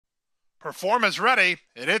Perform is ready,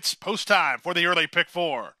 and it's post time for the early pick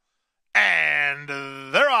four. And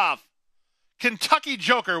they're off. Kentucky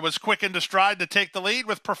Joker was quick into stride to take the lead,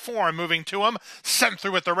 with Perform moving to him. Sent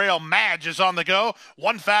through at the rail, Mage is on the go.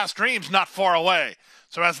 One Fast Dream's not far away.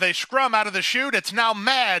 So as they scrum out of the chute, it's now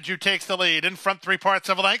Mage who takes the lead. In front 3/4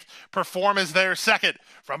 of a length, Perform is there second.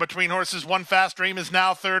 From between horses, One Fast Dream is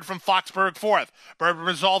now third, from Foxburg fourth. Bourbon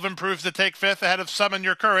Resolve improves to take fifth ahead of Summon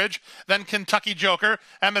Your Courage. Then Kentucky Joker,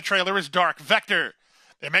 and the trailer is Dark Vector.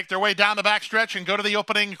 They make their way down the backstretch and go to the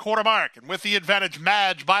opening quarter mark. And with the advantage,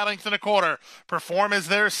 Mage by length and a quarter. Perform is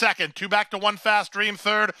there second. Two back to One Fast Dream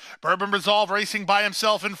third. Bourbon Resolve racing by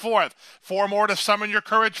himself in fourth. Four more to Summon Your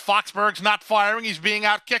Courage. Foxburg's not firing. He's being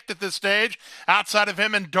outkicked at this stage. Outside of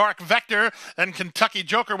him and Dark Vector. And Kentucky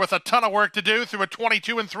Joker with a ton of work to do through a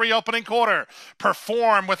 22-3 opening quarter.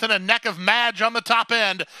 Perform within a neck of Mage on the top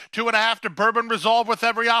end. 2.5 to Bourbon Resolve with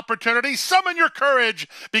every opportunity. Summon Your Courage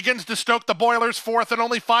begins to stoke the boilers fourth and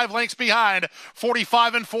only 5 lengths behind.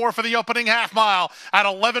 45-4 for the opening half mile. At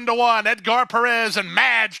 11-1, Edgar Perez and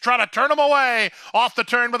Mage trying to turn him away. Off the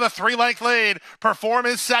turn with a 3-length lead. Perform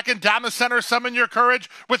is second. Down the center, Summon Your Courage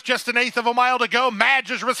with just 1/8 of a mile to go.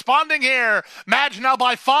 Mage is responding here. Mage now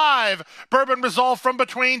by 5. Bourbon Resolve from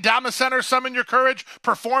between. Down the center, Summon Your Courage.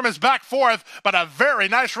 Perform is back fourth, but a very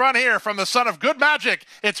nice run here from the son of Good Magic.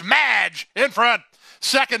 It's Mage in front.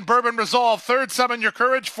 Second, Bourbon Resolve. Third, Summon Your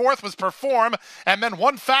Courage. Fourth was Perform. And then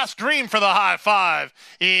One Fast Dream for the high five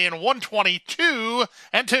in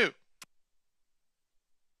 122-2.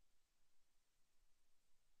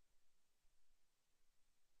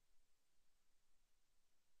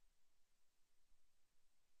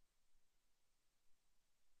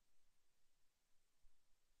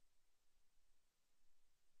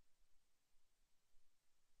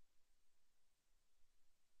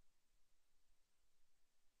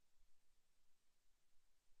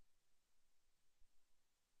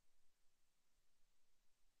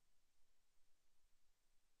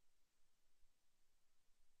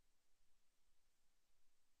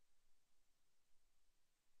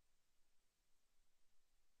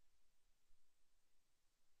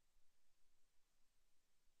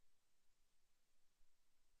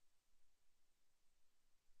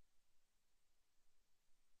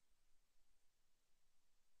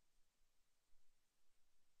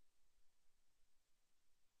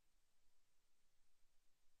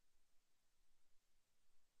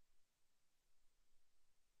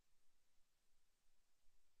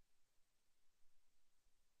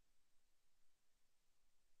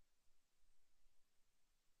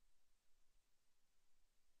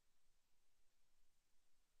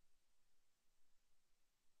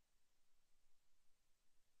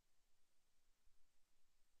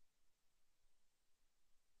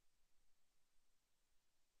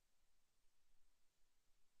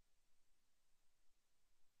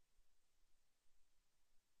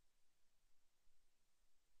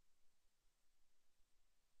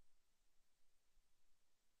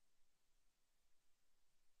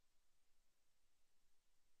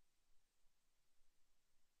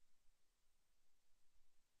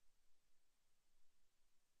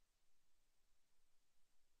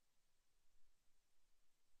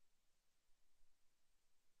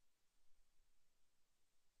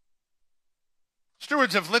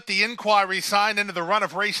 Stewards have lit the inquiry sign into the run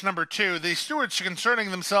of race number 2. The stewards are concerning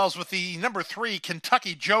themselves with the number 3,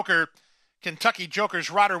 Kentucky Joker. Kentucky Joker's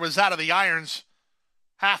rider was out of the irons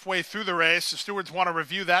halfway through the race. The stewards want to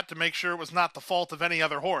review that to make sure it was not the fault of any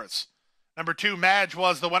other horse. Number 2, Mage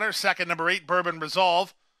was the winner. Second, number 8, Bourbon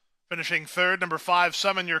Resolve. Finishing third, number 5,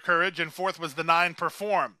 Summon Your Courage. And fourth was the 9,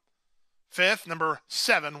 Perform. Fifth, number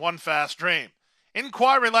 7, One Fast Dream.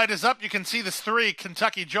 Inquiry light is up. You can see this 3,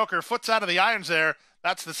 Kentucky Joker. Foot's out of the irons there.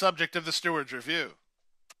 That's the subject of the steward's review.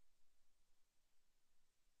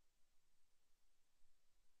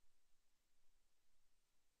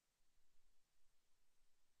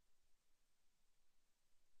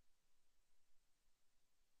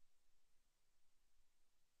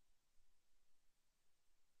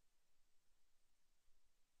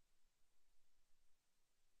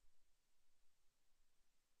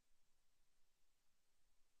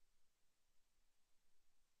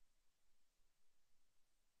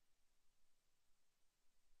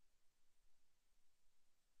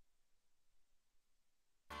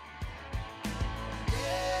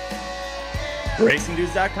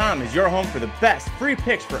 RacingDudes.com is your home for the best free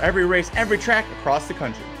picks for every race, every track across the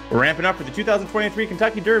country. We're ramping up for the 2023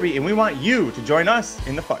 Kentucky Derby, and we want you to join us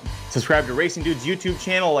in the fun. Subscribe to Racing Dudes YouTube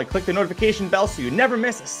channel and click the notification bell so you never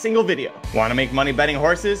miss a single video. Want to make money betting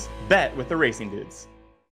horses? Bet with the Racing Dudes.